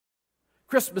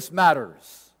Christmas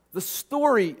matters. The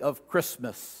story of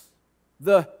Christmas.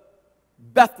 The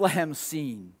Bethlehem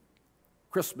scene.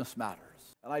 Christmas matters.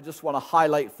 And I just want to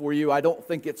highlight for you, I don't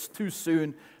think it's too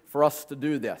soon for us to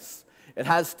do this. It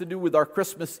has to do with our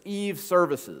Christmas Eve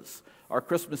services. Our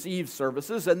Christmas Eve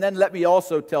services. And then let me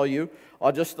also tell you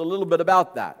just a little bit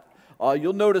about that.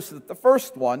 You'll notice that the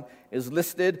first one is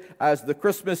listed as the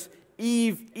Christmas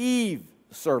Eve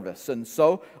service. And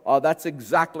so that's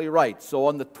exactly right. So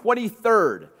on the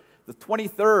 23rd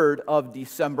of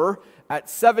December at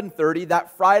 7:30,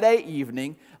 that Friday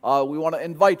evening, we want to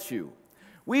invite you.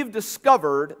 We've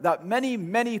discovered that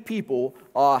many people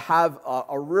have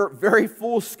a very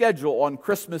full schedule on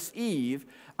Christmas Eve,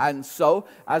 and so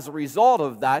as a result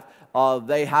of that,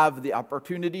 they have the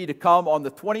opportunity to come on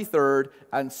the 23rd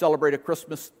and celebrate a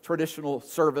Christmas traditional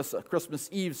service, a Christmas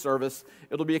Eve service.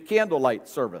 It'll be a candlelight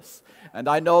service, and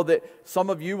I know that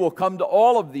some of you will come to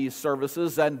all of these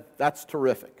services, and that's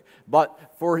terrific. But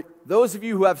for those of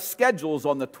you who have schedules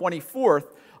on the 24th,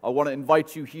 I want to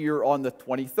invite you here on the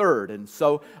 23rd. And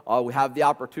so we have the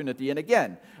opportunity, and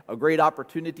again, a great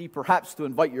opportunity perhaps to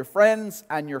invite your friends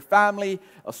and your family,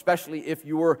 especially if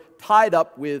you're tied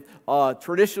up with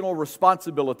traditional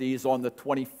responsibilities on the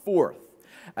 24th.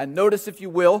 And notice, if you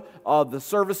will, the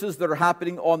services that are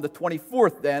happening on the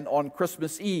 24th then on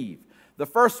Christmas Eve. The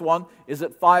first one is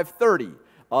at 5:30.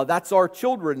 That's our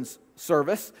children's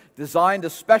service, designed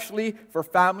especially for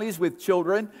families with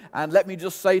children. And let me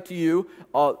just say to you,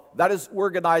 that is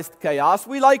organized chaos.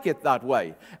 We like it that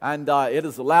way. And it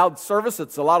is a loud service.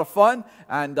 It's a lot of fun.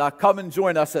 And come and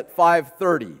join us at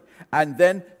 5:30. And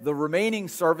then the remaining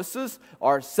services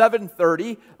are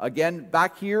 7:30, again,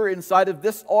 back here inside of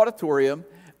this auditorium.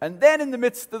 And then in the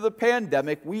midst of the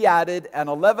pandemic, we added an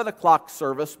 11 o'clock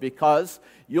service because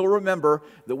you'll remember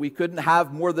that we couldn't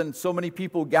have more than so many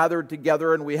people gathered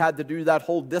together, and we had to do that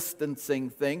whole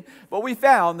distancing thing. But we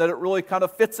found that it really kind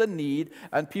of fits a need,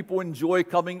 and people enjoy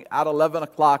coming at 11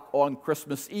 o'clock on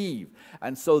Christmas Eve.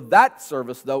 And so that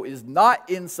service, though, is not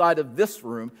inside of this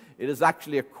room. It is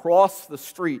actually across the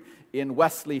street in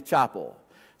Wesley Chapel.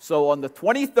 So on the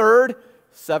 23rd,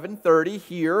 7:30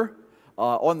 here.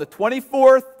 On the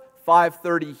 24th,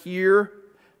 5:30 here,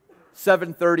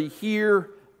 7:30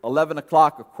 here, 11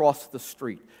 o'clock across the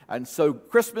street. And so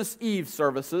Christmas Eve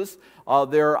services,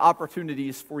 there are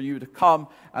opportunities for you to come.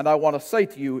 And I want to say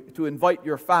to you, to invite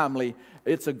your family,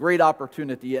 it's a great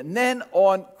opportunity. And then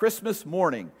on Christmas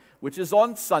morning, which is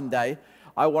on Sunday,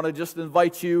 I want to just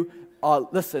invite you,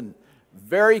 listen,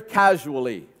 very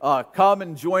casually, come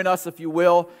and join us if you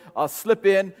will. Slip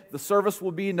in. The service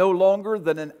will be no longer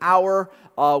than an hour.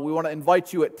 We want to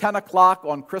invite you at 10 o'clock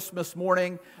on Christmas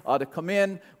morning to come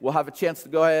in. We'll have a chance to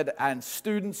go ahead and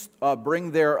students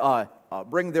bring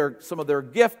some of their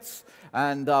gifts,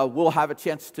 and we'll have a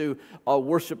chance to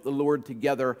worship the Lord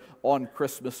together on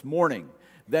Christmas morning.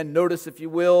 Then notice, if you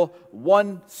will,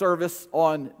 one service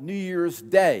on New Year's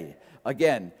Day.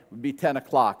 Again, would be 10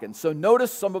 o'clock. And so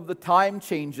notice some of the time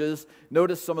changes.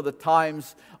 Notice some of the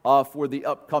times for the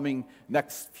upcoming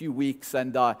next few weeks.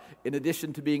 And in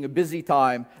addition to being a busy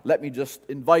time, let me just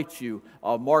invite you,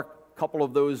 mark a couple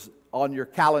of those on your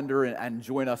calendar and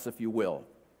join us if you will.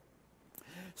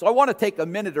 So I want to take a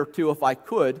minute or two, if I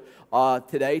could,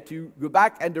 today to go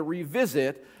back and to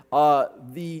revisit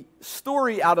the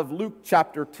story out of Luke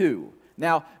chapter 2.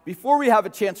 Now, before we have a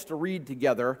chance to read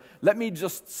together, let me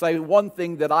just say one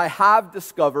thing that I have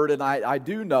discovered, and I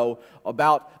do know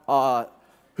about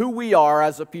who we are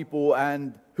as a people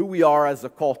and who we are as a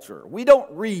culture. We don't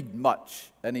read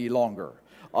much any longer.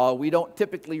 We don't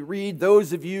typically read.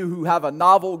 Those of you who have a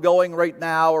novel going right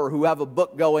now or who have a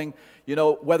book going, you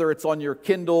know, whether it's on your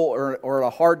Kindle or a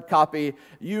hard copy,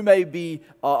 you may be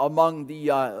among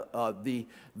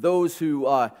those who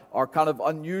are kind of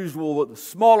unusual, the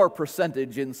smaller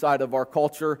percentage inside of our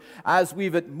culture. As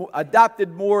we've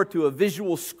adapted more to a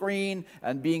visual screen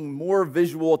and being more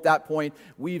visual at that point,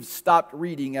 we've stopped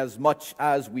reading as much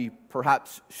as we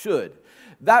perhaps should.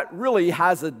 That really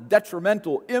has a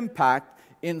detrimental impact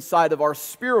inside of our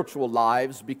spiritual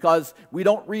lives because we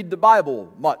don't read the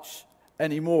Bible much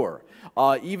anymore.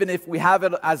 Even if we have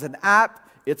it as an app,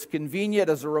 it's convenient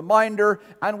as a reminder,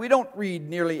 and we don't read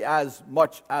nearly as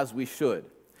much as we should.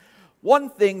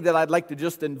 One thing that I'd like to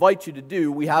just invite you to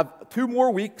do, we have 2 more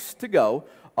weeks to go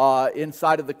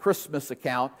inside of the Christmas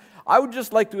account. I would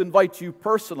just like to invite you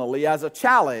personally as a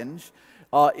challenge.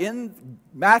 In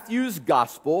Matthew's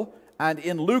Gospel and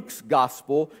in Luke's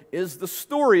Gospel is the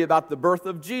story about the birth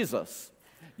of Jesus.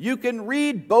 You can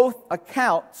read both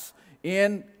accounts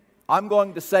in, I'm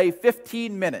going to say,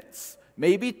 15 minutes.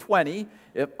 maybe 20,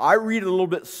 if I read it a little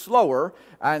bit slower,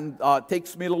 and it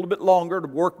takes me a little bit longer to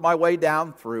work my way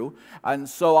down through. And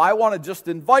so I want to just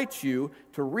invite you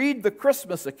to read the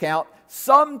Christmas account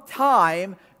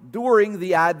sometime during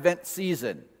the Advent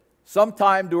season.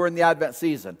 Sometime during the Advent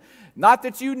season. Not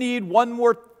that you need one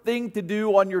more thing to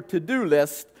do on your to-do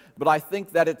list, but I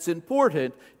think that it's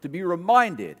important to be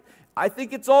reminded. I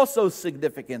think it's also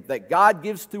significant that God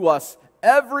gives to us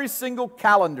every single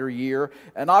calendar year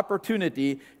an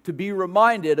opportunity to be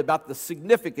reminded about the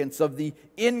significance of the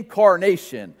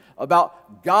incarnation,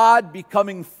 about God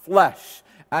becoming flesh.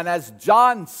 And as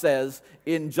John says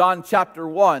in John chapter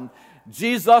 1,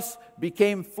 Jesus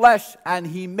became flesh and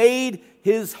he made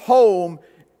his home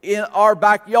in our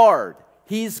backyard.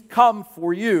 He's come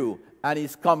for you and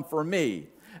he's come for me.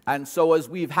 And so as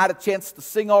we've had a chance to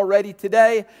sing already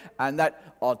today, and that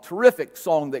terrific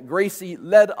song that Gracie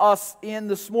led us in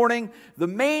this morning, the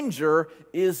manger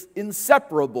is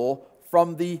inseparable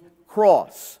from the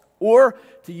cross. Or,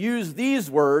 to use these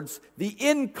words, the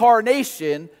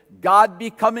incarnation, God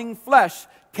becoming flesh,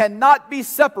 cannot be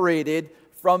separated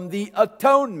from the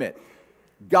atonement,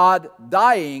 God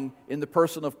dying in the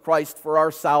person of Christ for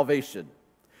our salvation.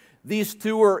 These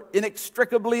two are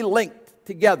inextricably linked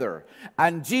together.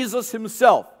 And Jesus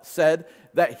himself said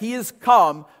that he has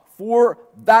come for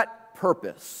that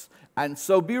purpose. And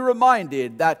so be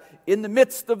reminded that in the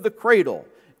midst of the cradle,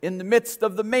 in the midst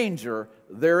of the manger,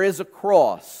 there is a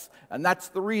cross. And that's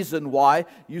the reason why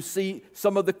you see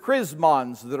some of the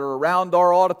chrismons that are around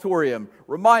our auditorium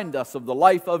remind us of the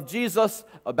life of Jesus,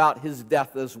 about his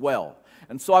death as well.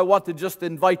 And so I want to just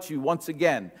invite you once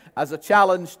again, as a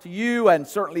challenge to you and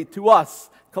certainly to us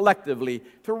collectively,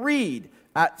 to read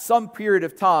at some period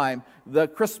of time the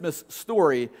Christmas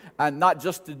story, and not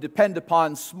just to depend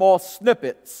upon small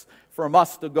snippets from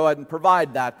us to go ahead and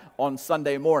provide that on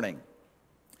Sunday morning.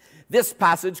 This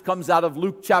passage comes out of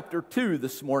Luke chapter 2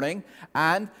 this morning,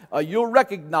 and you'll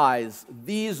recognize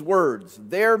these words.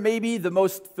 They're maybe the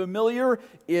most familiar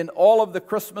in all of the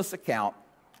Christmas account.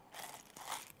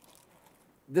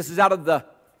 This is out of the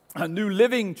New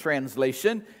Living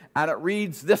Translation, and it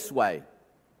reads this way.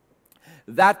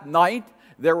 That night,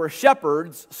 there were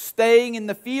shepherds staying in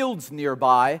the fields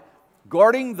nearby,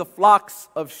 guarding the flocks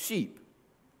of sheep.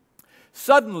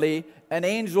 Suddenly, an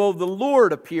angel of the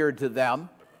Lord appeared to them,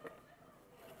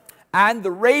 and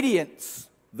the radiance,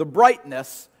 the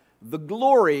brightness, the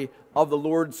glory of the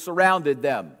Lord surrounded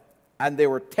them, and they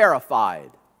were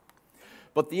terrified.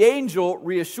 But the angel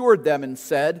reassured them and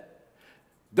said,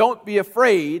 "Don't be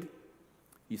afraid."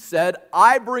 He said,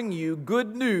 "I bring you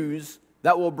good news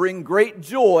that will bring great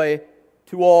joy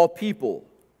to all people."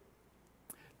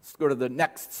 Let's go to the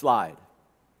next slide.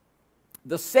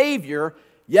 The Savior,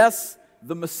 yes,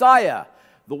 the Messiah,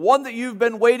 the one that you've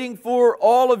been waiting for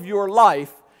all of your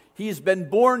life, he's been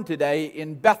born today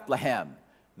in Bethlehem,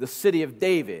 the city of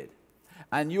David.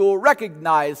 And you'll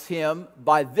recognize him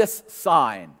by this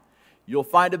sign. You'll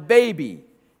find a baby.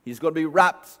 He's going to be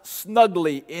wrapped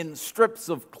snugly in strips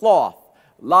of cloth,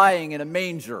 lying in a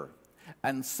manger.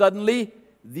 And suddenly,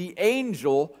 the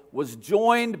angel was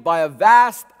joined by a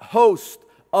vast host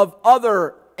of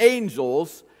other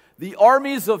angels, the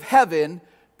armies of heaven,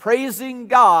 praising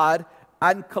God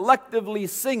and collectively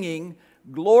singing,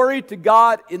 "Glory to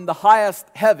God in the highest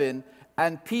heaven,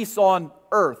 and peace on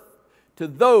earth to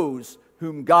those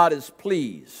whom God is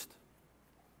pleased."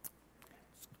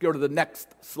 Let's go to the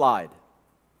next slide.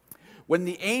 When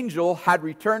the angel had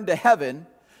returned to heaven,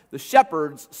 the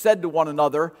shepherds said to one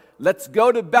another, "Let's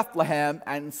go to Bethlehem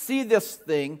and see this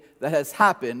thing that has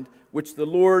happened, which the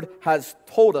Lord has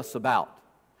told us about."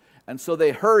 And so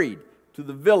they hurried to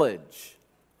the village,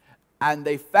 and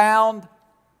they found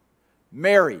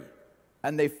Mary,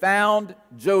 and they found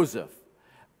Joseph,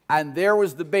 and there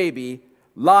was the baby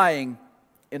lying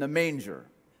in a manger.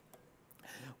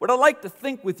 What I'd like to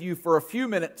think with you for a few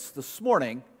minutes this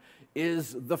morning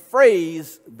is the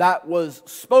phrase that was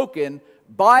spoken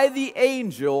by the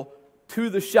angel to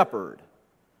the shepherd.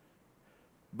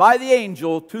 By the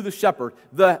angel to the shepherd.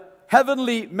 The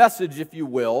heavenly message, if you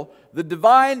will, the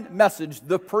divine message,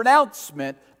 the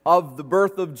pronouncement of the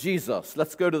birth of Jesus.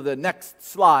 Let's go to the next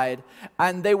slide.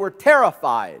 And they were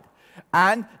terrified.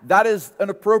 And that is an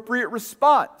appropriate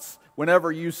response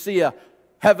whenever you see a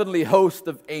heavenly host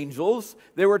of angels.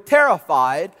 They were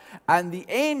terrified, and the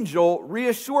angel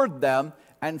reassured them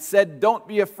and said, "Don't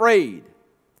be afraid.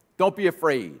 Don't be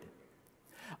afraid.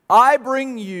 I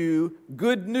bring you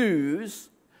good news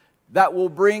that will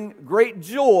bring great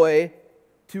joy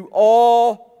to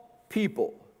all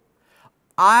people."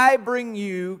 I bring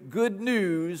you good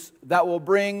news that will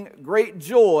bring great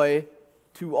joy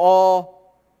to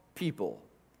all people.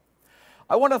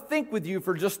 I want to think with you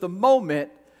for just a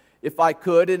moment, if I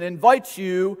could, and invite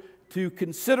you to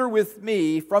consider with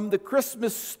me from the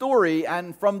Christmas story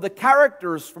and from the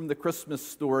characters from the Christmas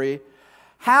story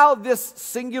how this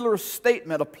singular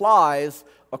statement applies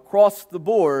across the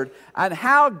board and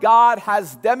how God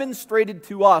has demonstrated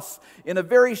to us in a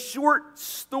very short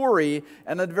story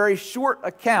and a very short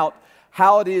account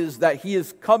how it is that He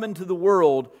has come into the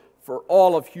world for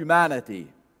all of humanity.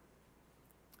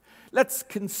 Let's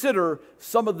consider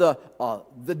some of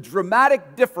the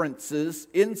dramatic differences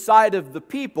inside of the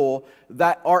people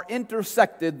that are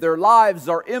intersected, their lives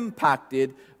are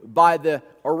impacted by the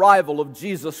arrival of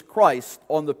Jesus Christ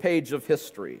on the page of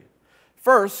history.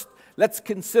 First, let's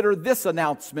consider this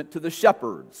announcement to the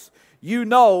shepherds. You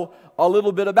know a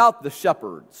little bit about the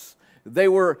shepherds. They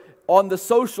were on the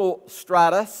social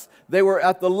stratus, they were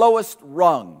at the lowest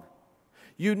rung.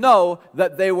 You know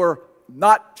that they were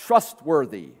not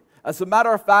trustworthy. As a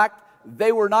matter of fact,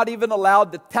 they were not even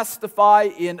allowed to testify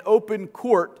in open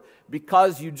court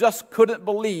because you just couldn't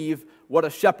believe what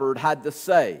a shepherd had to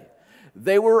say.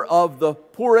 They were of the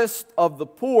poorest of the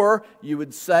poor, you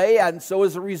would say, and so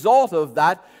as a result of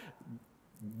that,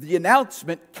 the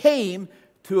announcement came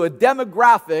to a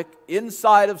demographic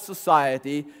inside of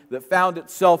society that found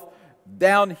itself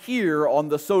down here on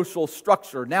the social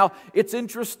structure. Now, it's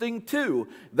interesting, too,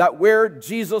 that where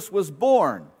Jesus was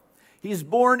born, He's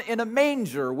born in a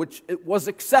manger, which it was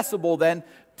accessible then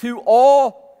to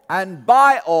all and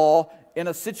by all in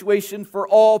a situation for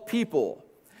all people.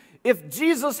 If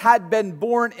Jesus had been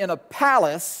born in a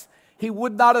palace, He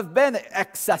would not have been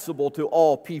accessible to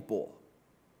all people.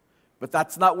 But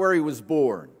that's not where He was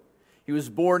born. He was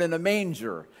born in a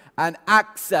manger, and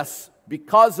access,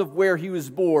 because of where He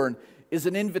was born, is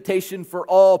an invitation for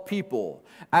all people.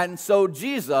 And so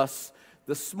Jesus,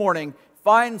 this morning,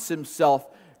 finds Himself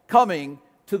coming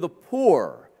to the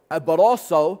poor, but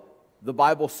also, the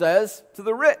Bible says, to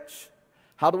the rich.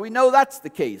 How do we know that's the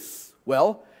case?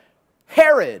 Well,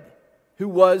 Herod, who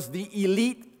was the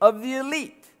elite of the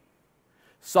elite.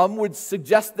 Some would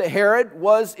suggest that Herod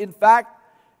was, in fact,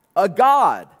 a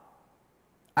god.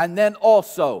 And then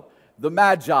also the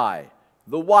Magi,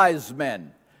 the wise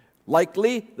men.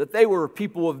 Likely that they were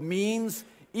people of means,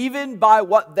 even by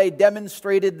what they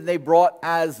demonstrated and they brought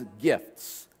as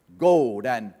gifts. Gold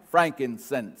and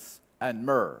frankincense and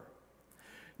myrrh.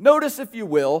 Notice, if you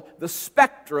will, the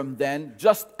spectrum then,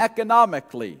 just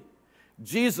economically.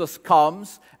 Jesus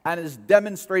comes and has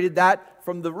demonstrated that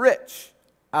from the rich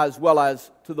as well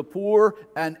as to the poor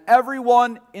and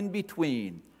everyone in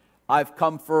between. I've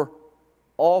come for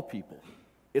all people.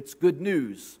 It's good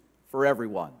news for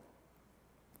everyone.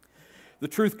 The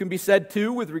truth can be said,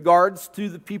 too, with regards to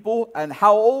the people and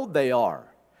how old they are.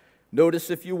 Notice,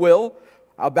 if you will,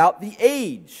 about the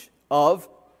age of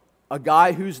a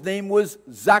guy whose name was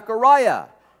Zechariah.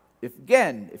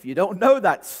 If you don't know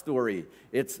that story,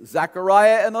 it's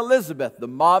Zechariah and Elizabeth, the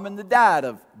mom and the dad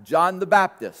of John the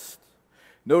Baptist.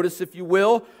 Notice, if you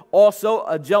will, also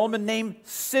a gentleman named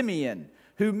Simeon,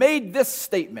 who made this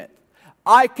statement: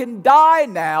 I can die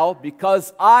now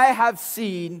because I have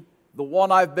seen the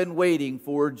one I've been waiting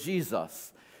for,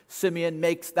 Jesus. Simeon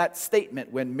makes that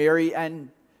statement when Mary and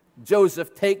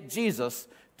Joseph take Jesus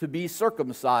to be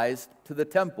circumcised to the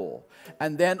temple.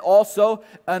 And then also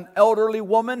an elderly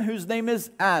woman whose name is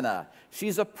Anna.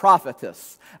 She's a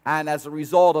prophetess. And as a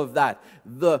result of that,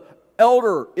 the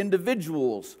elder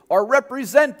individuals are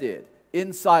represented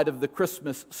inside of the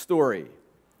Christmas story.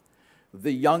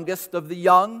 The youngest of the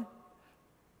young,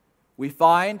 we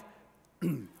find,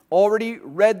 already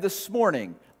read this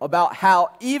morning about how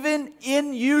even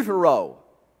in utero,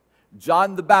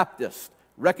 John the Baptist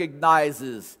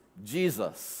recognizes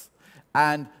Jesus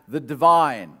and the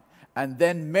divine. And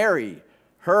then Mary,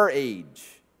 her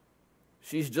age,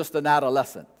 she's just an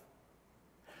adolescent.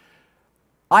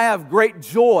 I have great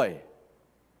joy.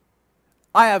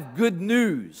 I have good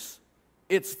news.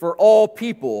 It's for all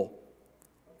people,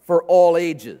 for all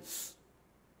ages.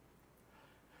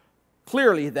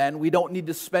 Clearly, then, we don't need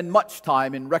to spend much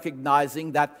time in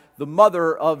recognizing that the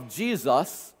mother of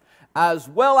Jesus, as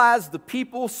well as the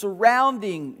people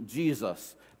surrounding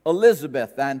Jesus,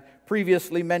 Elizabeth and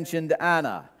previously mentioned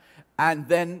Anna, and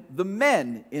then the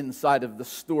men inside of the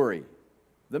story.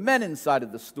 The men inside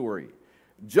of the story.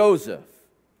 Joseph.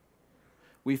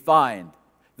 We find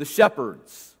the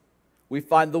shepherds. We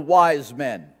find the wise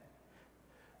men.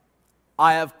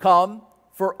 I have come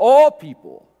for all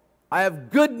people. I have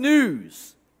good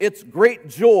news. It's great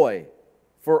joy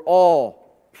for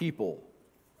all people.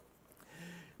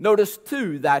 Notice,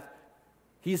 too, that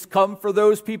He's come for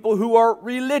those people who are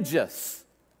religious,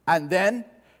 and then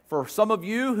for some of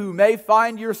you who may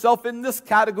find yourself in this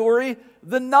category,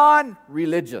 the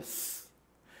non-religious.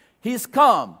 He's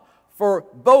come for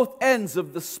both ends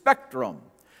of the spectrum.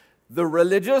 The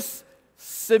religious,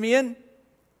 Simeon,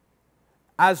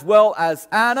 as well as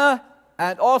Anna,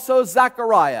 and also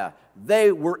Zechariah.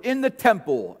 They were in the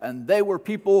temple, and they were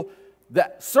people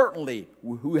that certainly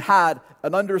who had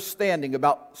an understanding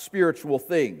about spiritual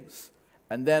things.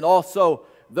 And then also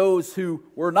those who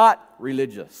were not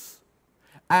religious.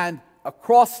 And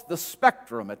across the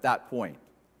spectrum at that point.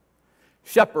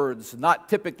 Shepherds, not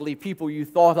typically people you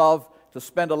thought of to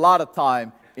spend a lot of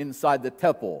time inside the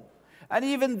temple. And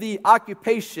even the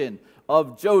occupation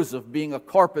of Joseph being a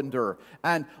carpenter,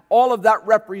 and all of that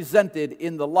represented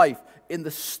in the life, in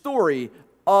the story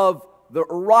of the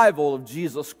arrival of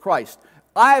Jesus Christ.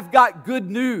 I've got good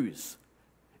news.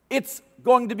 It's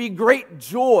going to be great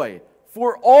joy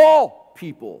for all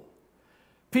people.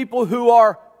 People who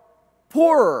are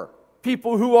poorer,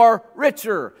 people who are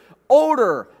richer,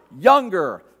 older,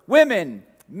 younger, women,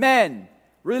 men,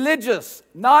 religious,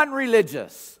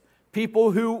 non-religious,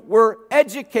 people who were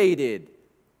educated.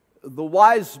 The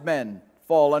wise men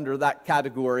fall under that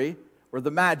category, or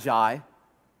the magi.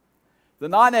 The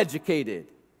non-educated,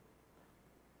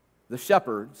 the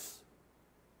shepherds.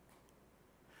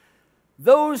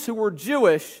 Those who were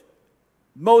Jewish,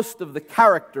 most of the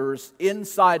characters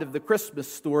inside of the Christmas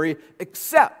story,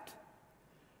 except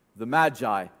the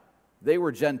magi, they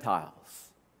were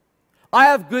Gentiles. I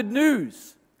have good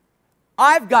news.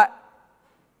 I've got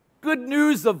good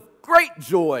news of great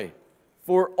joy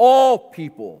for all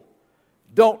people.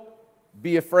 Don't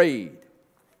be afraid.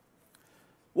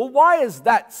 Well, why is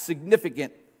that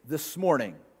significant this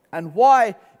morning? And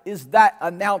why is that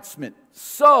announcement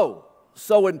so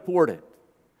important?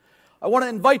 I want to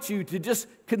invite you to just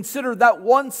consider that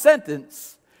one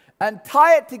sentence and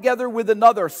tie it together with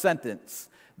another sentence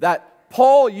that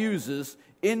Paul uses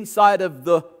inside of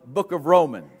the book of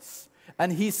Romans.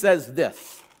 And he says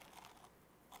this: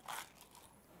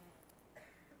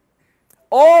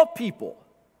 all people,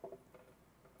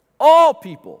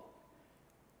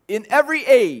 in every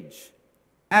age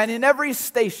and in every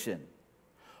station,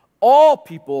 all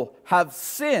people have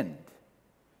sinned,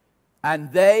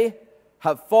 and they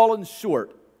have fallen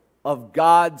short of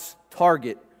God's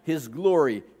target, His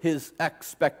glory, His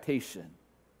expectation.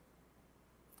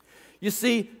 You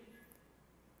see,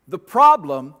 the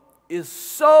problem is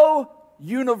so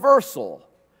universal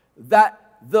that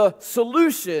the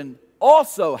solution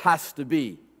also has to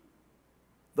be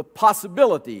the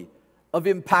possibility of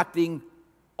impacting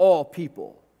all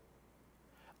people.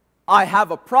 I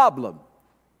have a problem.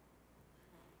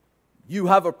 You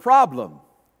have a problem.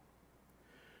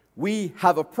 We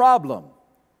have a problem.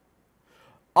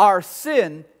 Our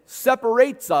sin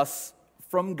separates us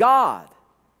from God.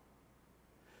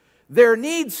 There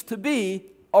needs to be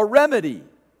a remedy.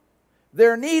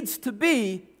 There needs to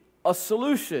be a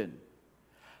solution.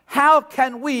 How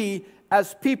can we,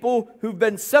 as people who've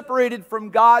been separated from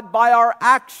God by our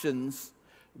actions,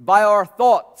 by our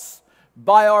thoughts,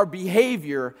 by our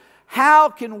behavior, how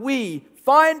can we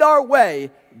find our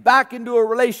way back into a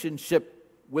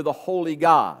relationship with a holy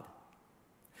God?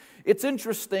 It's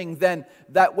interesting then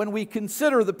that when we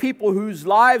consider the people whose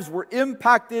lives were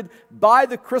impacted by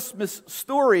the Christmas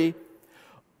story,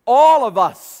 all of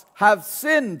us have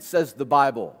sinned, says the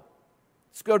Bible.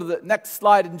 Let's go to the next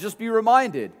slide and just be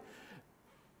reminded.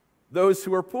 Those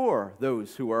who are poor,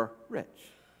 those who are rich.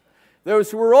 Those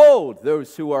who are old,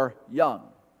 those who are young.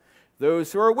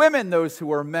 Those who are women, those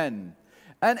who are men.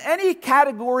 And any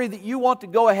category that you want to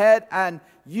go ahead and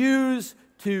use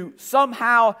to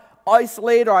somehow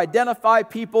isolate or identify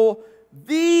people,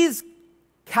 these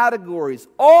categories,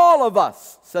 all of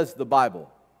us, says the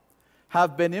Bible,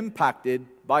 have been impacted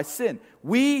by sin.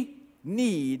 We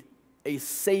need a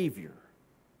Savior.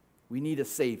 We need a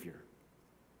Savior.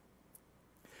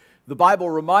 The Bible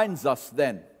reminds us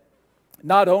then,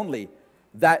 not only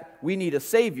that we need a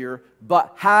Savior,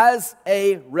 but has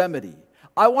a remedy.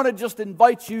 I want to just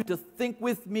invite you to think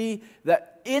with me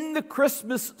that in the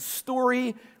Christmas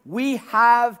story, we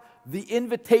have the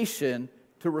invitation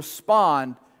to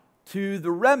respond to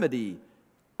the remedy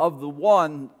of the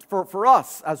one for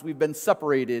us as we've been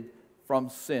separated from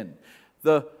sin.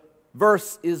 The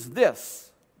verse is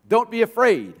this: don't be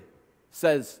afraid,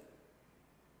 says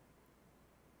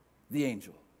the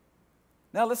angel.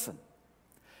 Now listen,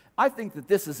 I think that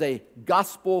this is a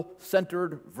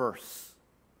gospel-centered verse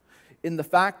in the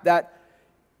fact that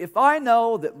if I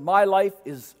know that my life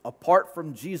is apart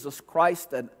from Jesus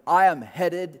Christ and I am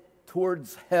headed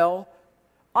towards hell,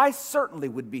 I certainly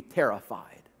would be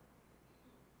terrified.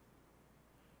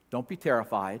 Don't be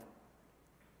terrified.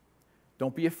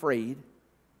 Don't be afraid.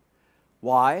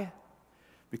 Why?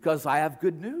 Because I have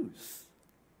good news.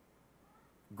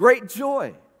 Great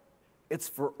joy. It's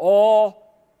for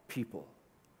all people.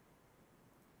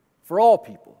 For all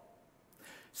people.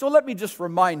 So let me just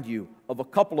remind you of a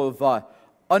couple of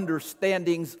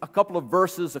understandings, a couple of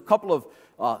verses, a couple of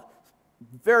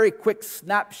very quick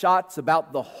snapshots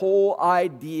about the whole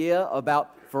idea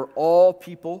about for all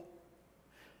people.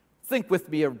 Think with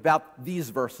me about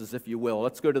these verses, if you will.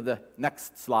 Let's go to the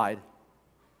next slide.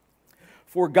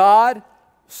 For God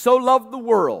so loved the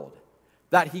world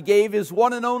that he gave his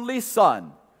one and only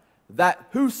Son, that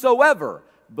whosoever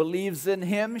believes in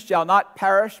him shall not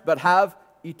perish but have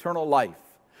eternal life.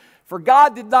 For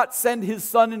God did not send his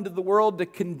Son into the world to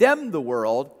condemn the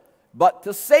world, but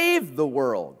to save the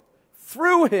world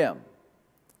through him.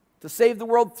 To save the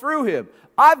world through him.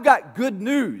 I've got good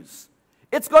news.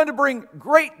 It's going to bring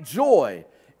great joy.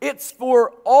 It's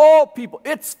for all people.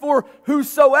 It's for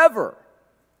whosoever.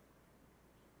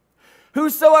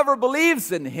 Whosoever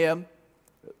believes in him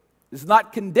is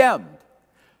not condemned.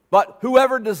 But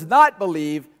whoever does not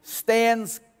believe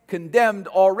stands condemned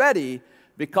already,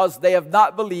 because they have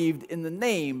not believed in the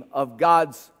name of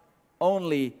God's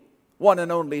only one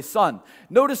and only Son.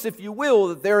 Notice, if you will,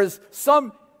 that there is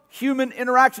some human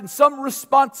interaction, some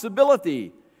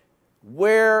responsibility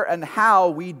where and how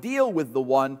we deal with the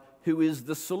one who is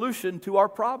the solution to our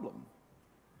problem.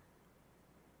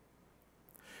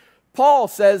 Paul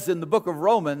says in the book of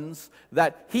Romans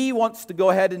that he wants to go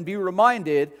ahead and be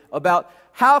reminded about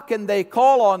how can they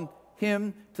call on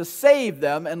him to save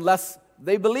them unless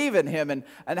they believe in him,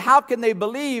 and how can they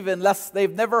believe unless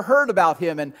they've never heard about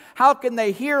him, and how can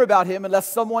they hear about him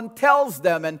unless someone tells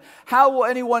them, and how will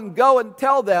anyone go and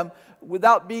tell them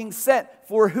without being sent?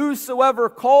 For whosoever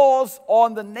calls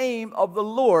on the name of the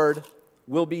Lord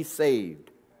will be saved.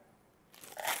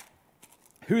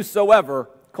 Whosoever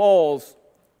calls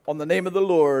on the name of the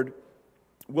Lord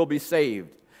will be saved.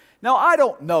 Now, I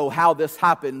don't know how this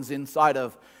happens inside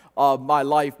of my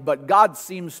life, but God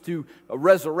seems to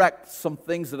resurrect some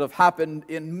things that have happened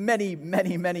in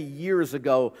many years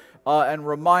ago and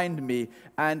remind me.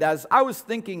 And as I was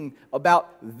thinking about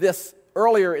this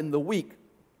earlier in the week,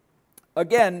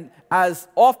 again, as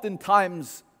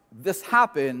oftentimes this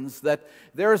happens, that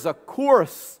there's a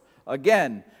course,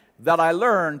 again, that I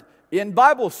learned in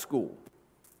Bible school.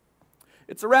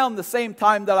 It's around the same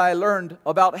time that I learned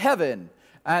about heaven.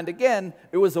 And again,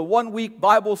 it was a 1-week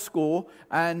Bible school,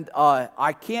 and I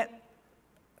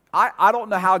don't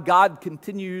know how God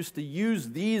continues to use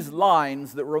these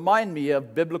lines that remind me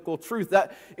of biblical truth.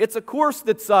 That it's a course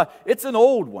it's an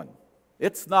old one.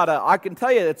 It's not I can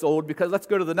tell you it's old, because let's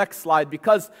go to the next slide,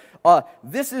 because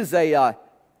this is it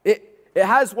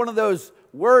has one of those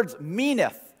words,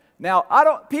 meaneth. Now,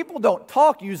 people don't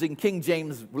talk using King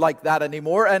James like that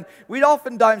anymore, and we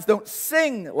oftentimes don't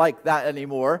sing like that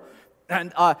anymore.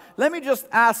 And let me just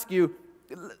ask you,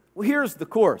 here's the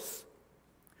course.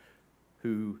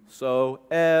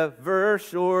 Whosoever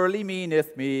surely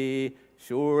meaneth me,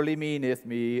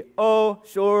 oh,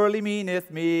 surely meaneth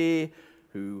me.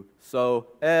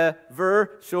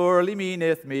 Whosoever surely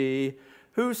meaneth me,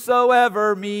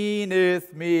 whosoever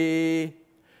meaneth me.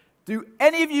 Do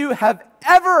any of you have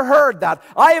ever heard that?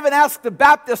 I even asked a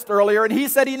Baptist earlier, and he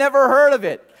said he never heard of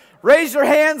it. Raise your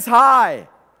hands high.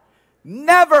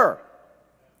 Never.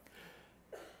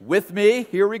 With me,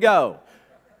 here we go.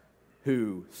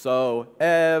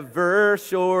 Whosoever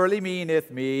surely meaneth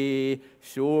me, oh,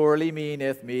 surely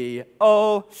meaneth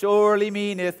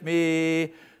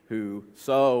me.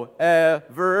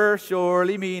 Whosoever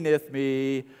surely meaneth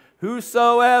me,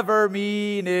 whosoever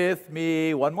meaneth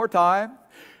me. One more time.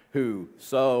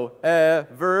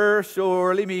 Whosoever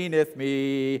surely meaneth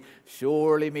me,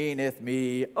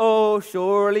 oh,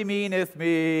 surely meaneth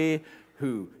me.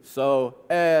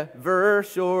 Whosoever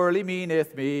surely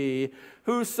meaneth me,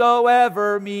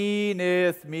 whosoever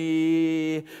meaneth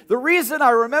me. The reason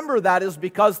I remember that is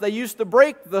because they used to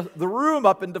break the room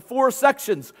up into 4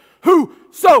 sections.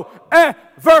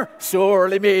 Whosoever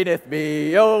surely meaneth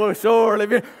me, oh, surely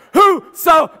meaneth.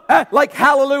 Whosoever, like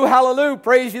hallelujah, hallelujah,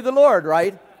 praise ye the Lord,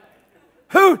 right?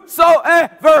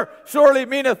 Whosoever surely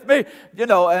meaneth me. You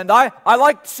know, and I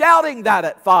liked shouting that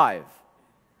at 5.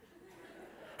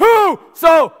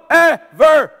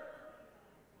 Whosoever.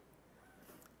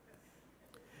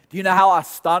 Do you know how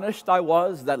astonished I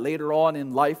was that later on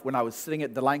in life, when I was sitting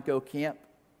at Delanco camp,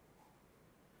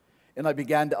 and I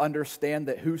began to understand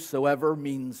that whosoever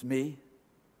means me?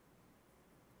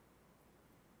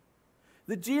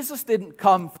 That Jesus didn't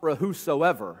come for a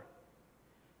whosoever.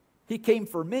 He came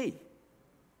for me.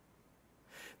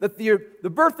 that the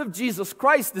birth of Jesus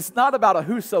Christ is not about a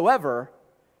whosoever,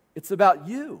 it's about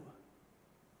you.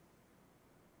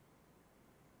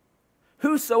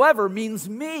 Whosoever means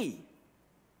me.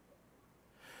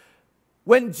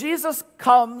 When Jesus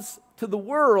comes to the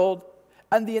world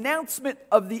and the announcement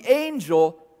of the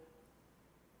angel,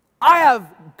 I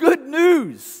have good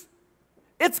news.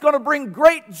 It's going to bring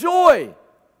great joy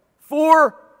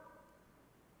for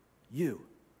you,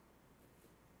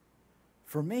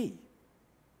 for me,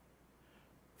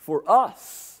 for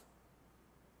us.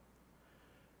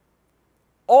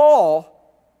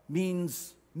 All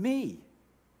means me.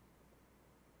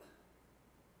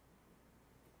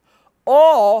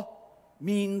 All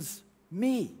means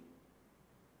me.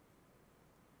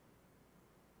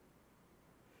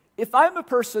 If I'm a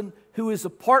person who is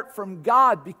apart from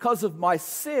God because of my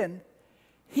sin,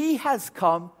 He has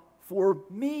come for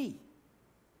me.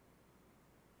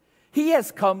 He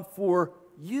has come for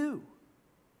you.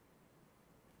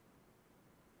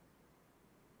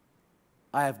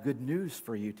 I have good news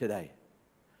for you today.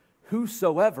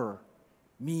 Whosoever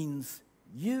means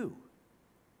you,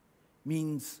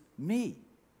 means me.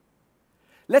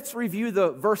 Let's review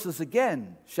the verses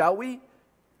again, shall we?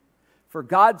 For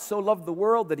God so loved the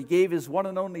world that He gave His one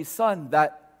and only Son,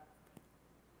 that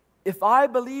if I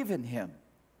believe in Him,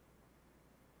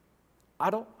 I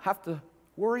don't have to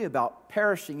worry about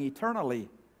perishing eternally,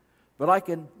 but I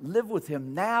can live with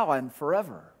Him now and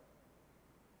forever.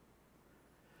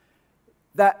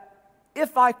 That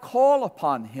if I call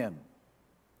upon Him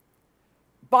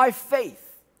by faith,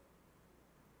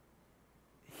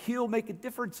 He'll make a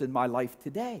difference in my life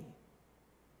today.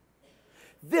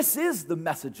 This is the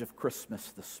message of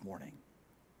Christmas this morning.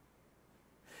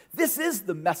 This is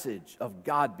the message of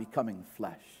God becoming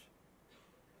flesh.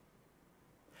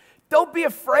 Don't be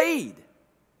afraid.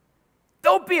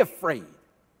 Don't be afraid,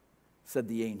 said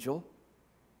the angel.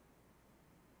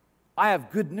 I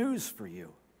have good news for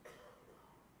you.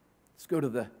 Let's go to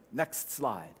the next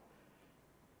slide.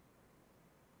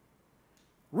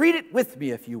 Read it with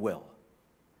me, if you will.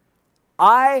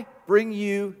 I bring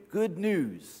you good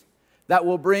news that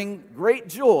will bring great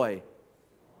joy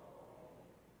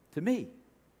to me,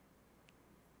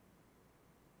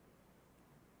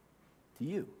 to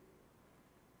you.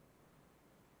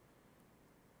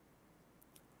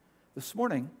 This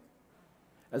morning,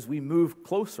 as we move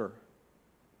closer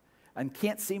and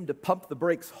can't seem to pump the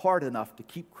brakes hard enough to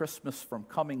keep Christmas from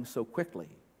coming so quickly,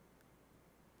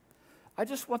 I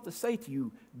just want to say to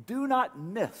you, do not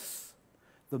miss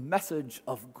the message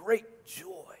of great joy.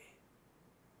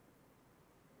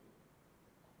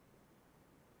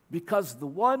 Because the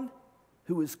one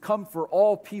who has come for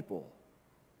all people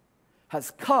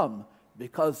has come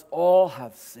because all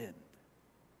have sinned.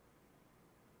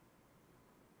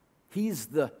 He's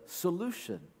the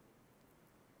solution,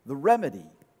 the remedy.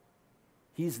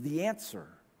 He's the answer.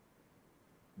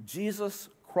 Jesus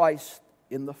Christ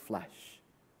in the flesh,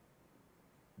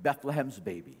 Bethlehem's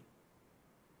baby,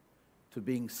 to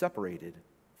being separated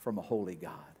from a holy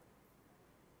God.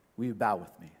 Will you bow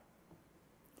with me?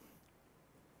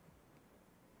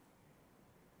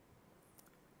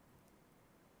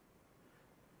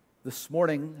 This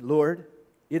morning, Lord,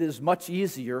 it is much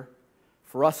easier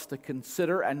for us to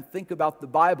consider and think about the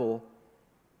Bible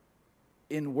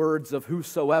in words of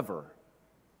whosoever.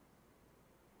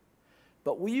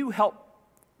 But will you help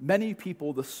many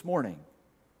people this morning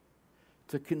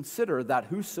to consider that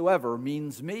whosoever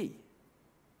means me,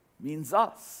 means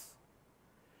us.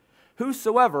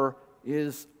 Whosoever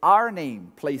is our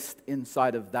name placed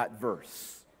inside of that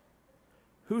verse.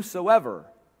 Whosoever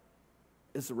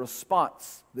is a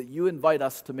response that you invite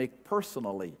us to make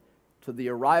personally to the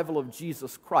arrival of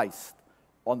Jesus Christ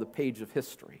on the page of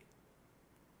history.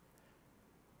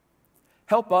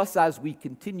 Help us as we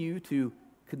continue to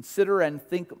consider and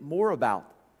think more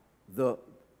about the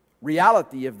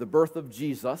reality of the birth of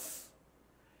Jesus,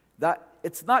 that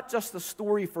it's not just a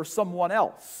story for someone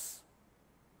else,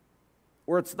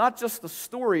 or it's not just a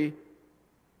story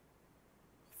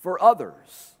for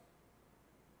others.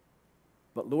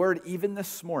 But Lord, even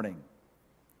this morning,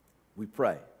 we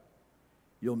pray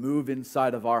you'll move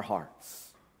inside of our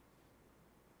hearts.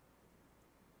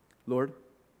 Lord,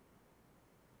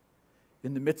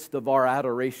 in the midst of our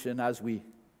adoration as we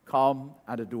come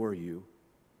and adore you,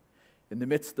 in the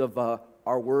midst of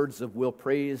our words of we'll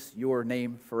praise your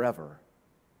name forever,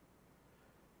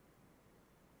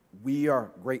 we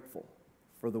are grateful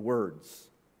for the words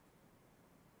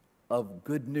of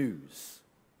good news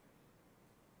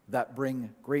that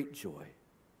bring great joy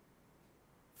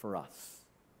for us.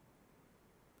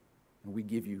 And we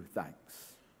give you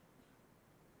thanks.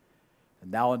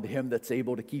 And now unto him that's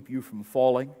able to keep you from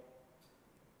falling,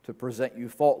 to present you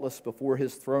faultless before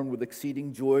his throne with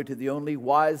exceeding joy, to the only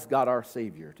wise God our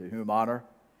Savior, to whom honor,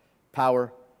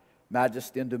 power,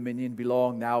 majesty, and dominion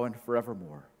belong now and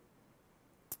forevermore.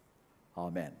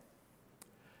 Amen.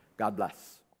 God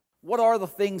bless. What are the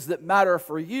things that matter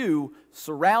for you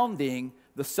surrounding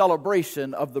the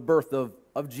celebration of the birth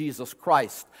of Jesus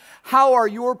Christ? How are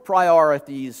your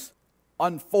priorities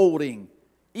unfolding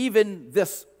even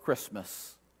this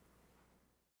Christmas?